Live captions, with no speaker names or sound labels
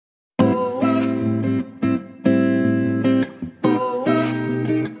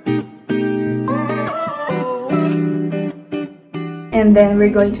And then we're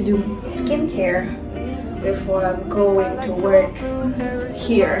going to do skincare before I'm going to work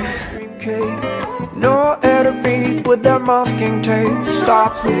here. No air to breathe with that masking tape.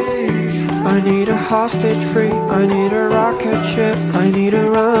 Stop, please. I need a hostage free. I need a rocket ship. I need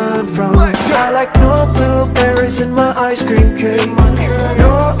to run from it. I like no blueberries in my ice cream cake.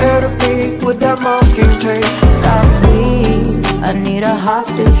 No air to breathe with that masking tape. Stop, please. I need a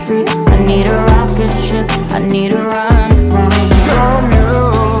hostage free. I need a rocket ship. I need to run from you.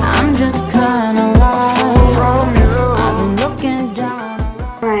 I'm just kinda lost From you. I'm looking down.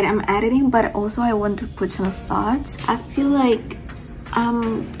 Right, I'm editing, but also I want to put some thoughts. I feel like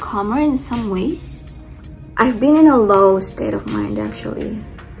I'm calmer in some ways. I've been in a low state of mind actually.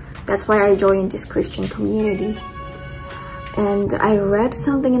 That's why I joined this Christian community. And I read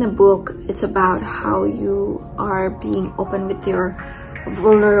something in a book. It's about how you are being open with your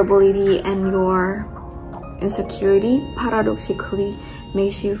vulnerability and your insecurity paradoxically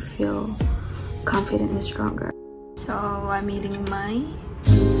makes you feel confident and stronger. So I'm eating my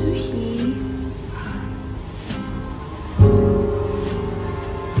sushi.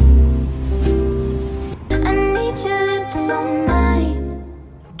 I need your lips on mine.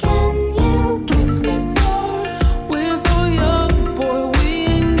 Can you kiss me more? We're so young, boy, we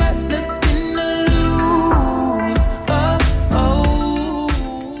ain't got nothing to lose. Oh.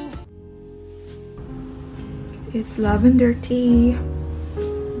 It's lavender tea.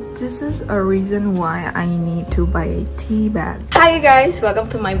 This is a reason why I need to buy a tea bag. Hi you guys, welcome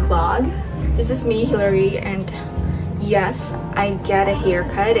to my vlog. This is me, Hillary, and yes, I get a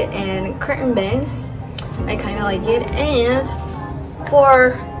haircut and curtain bangs. I kind of like it. And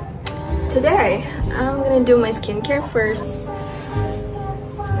for today, I'm gonna do my skincare first.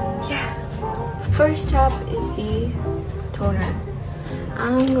 Yeah, first up is the toner.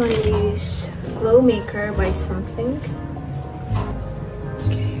 I'm gonna use Glow Maker by something.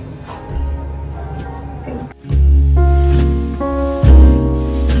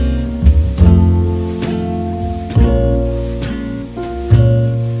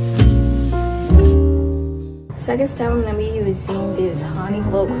 Second step, I'm gonna be using this Honey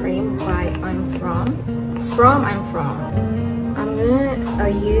Glow Cream by I'm From. I'm gonna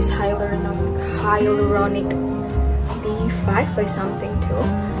use hyaluronic B5 by something too.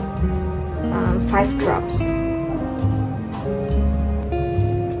 5 drops.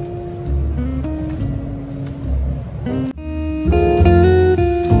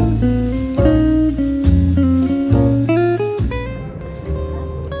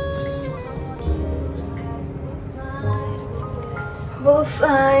 We'll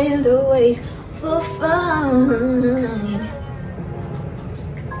find a way, we'll find.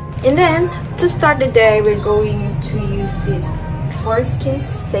 And then, to start the day, we're going to use this For Skin's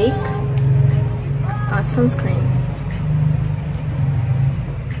Sake sunscreen.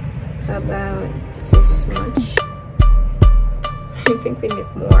 About this much. I think we need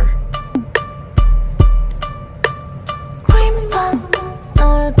more.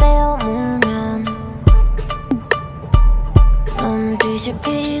 너를 빼어물면 넌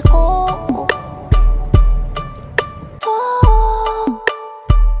뒤집히고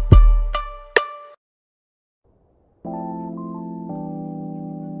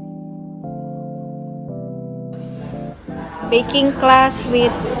Baking class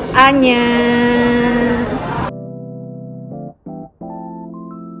with Anya.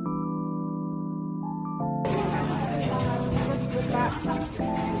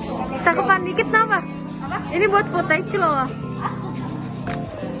 Cakepan dikit apa? Ini buat footage loh.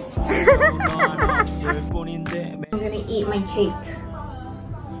 I'm gonna eat my cake.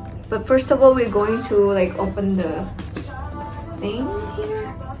 But first of all, we're going to like open the thing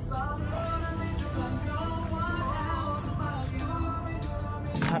here.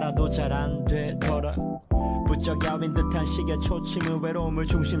 살아도 잘 안 되더라. 부쩍 야윈 듯한 시계 초침은 외로움을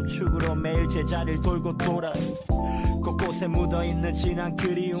중심축으로 매일 제자리를 돌고 돌아. 곳곳에 묻어있는 진한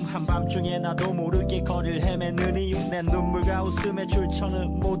그리움 한밤중에 나도 모르게 거리를 헤매는 이유 내 눈물과 웃음의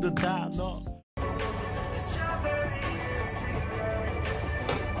출처는 모두 다 너.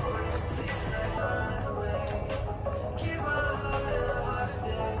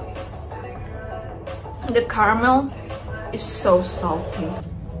 The caramel is so salty.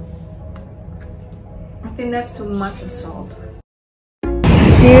 I think that's too much of salt.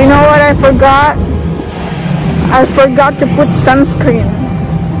 Do you know what I forgot? I forgot to put sunscreen.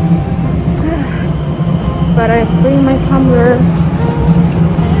 But I bring my tumbler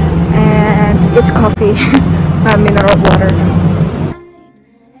and it's coffee, not mineral water.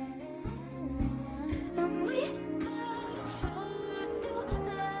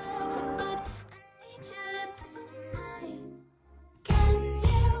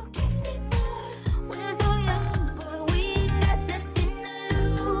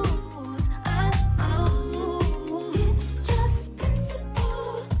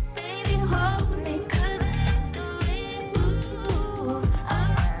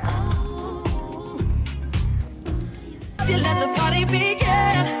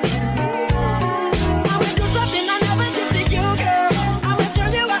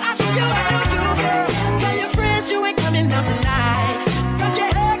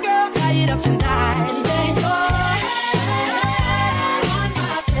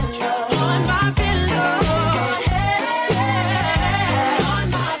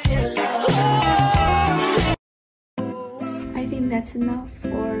 that's enough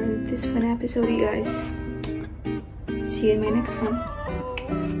for this fun episode, you guys. See you in my next one.